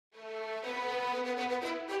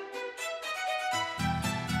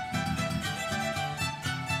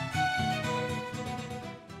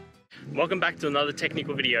Welcome back to another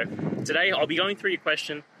technical video. Today I'll be going through your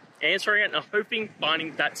question, answering it, and hoping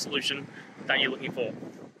finding that solution that you're looking for.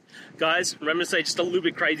 Guys, remember to stay just a little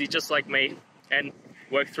bit crazy just like me and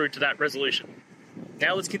work through to that resolution.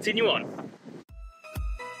 Now let's continue on.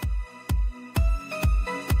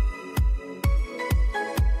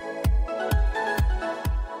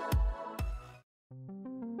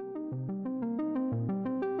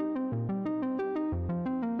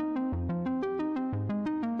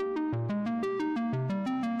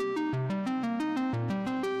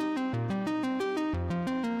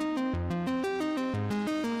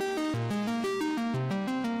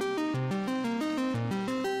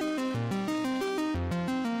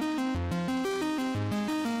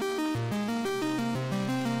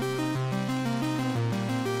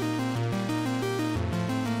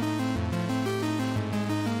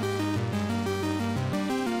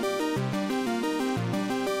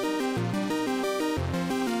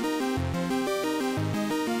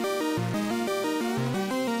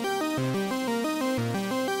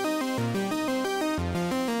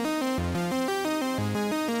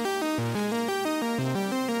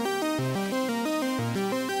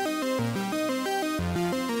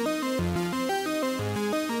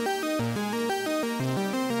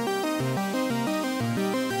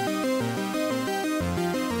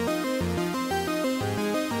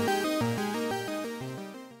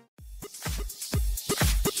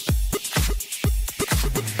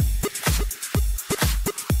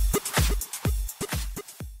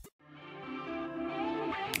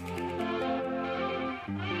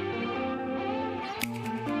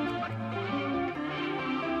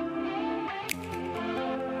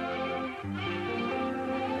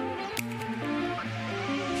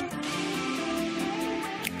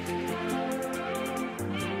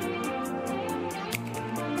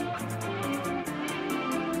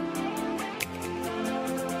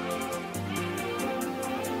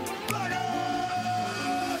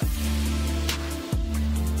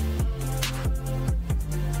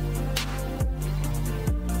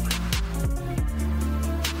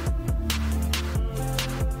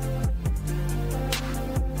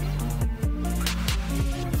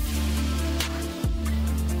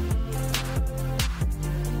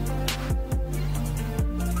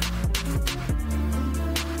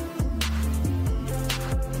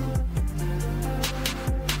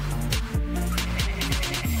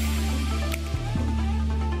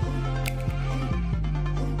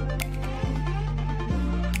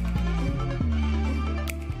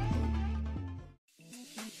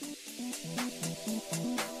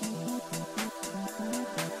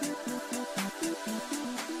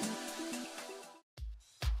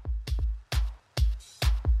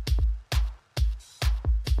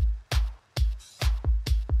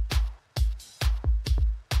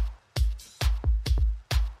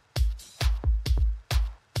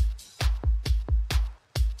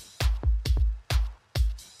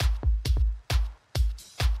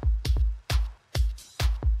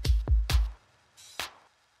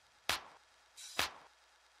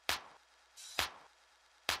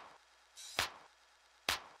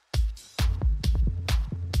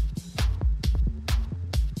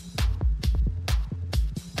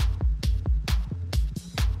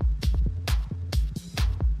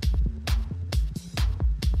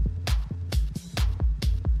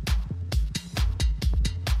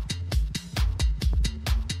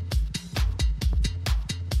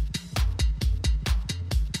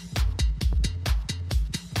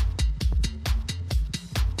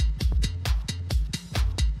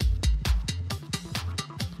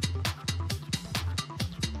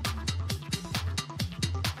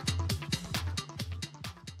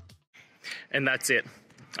 And that's it.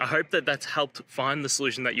 I hope that that's helped find the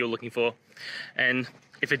solution that you're looking for. And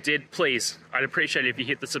if it did, please, I'd appreciate it if you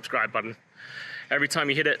hit the subscribe button. Every time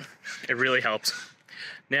you hit it, it really helps.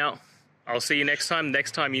 Now, I'll see you next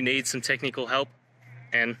time you need some technical help.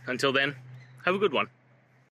 And until then, have a good one.